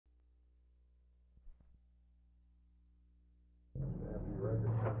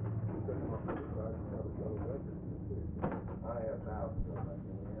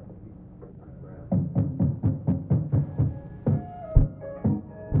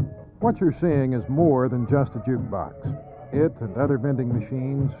What you're seeing is more than just a jukebox. It and other vending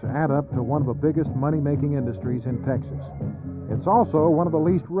machines add up to one of the biggest money-making industries in Texas. It's also one of the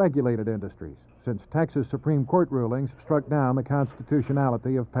least regulated industries, since Texas Supreme Court rulings struck down the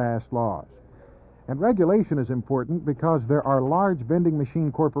constitutionality of past laws. And regulation is important because there are large vending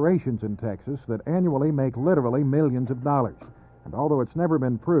machine corporations in Texas that annually make literally millions of dollars. And although it's never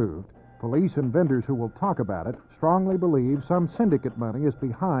been proved, police and vendors who will talk about it strongly believe some syndicate money is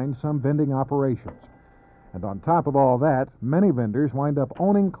behind some vending operations. And on top of all that, many vendors wind up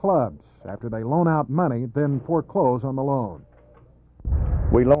owning clubs after they loan out money, then foreclose on the loan.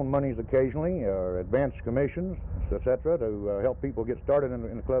 We loan monies occasionally, advance commissions, etc., to help people get started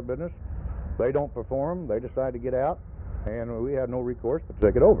in the club business. They don't perform, they decide to get out, and we have no recourse but to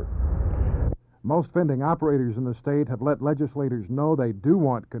take it over. Most vending operators in the state have let legislators know they do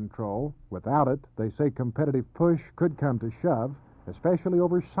want control. Without it, they say competitive push could come to shove, especially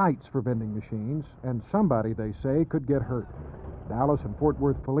over sites for vending machines, and somebody, they say, could get hurt. Dallas and Fort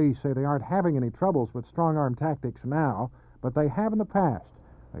Worth police say they aren't having any troubles with strong-arm tactics now, but they have in the past.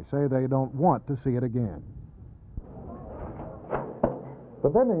 They say they don't want to see it again. The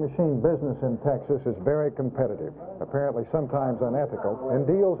vending machine business in Texas is very competitive, apparently sometimes unethical, and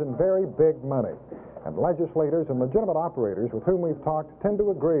deals in very big money. And legislators and legitimate operators with whom we've talked tend to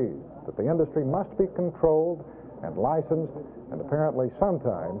agree that the industry must be controlled and licensed, and apparently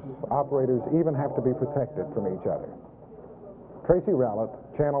sometimes operators even have to be protected from each other. Tracy Rowlett,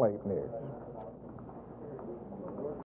 Channel 8 News.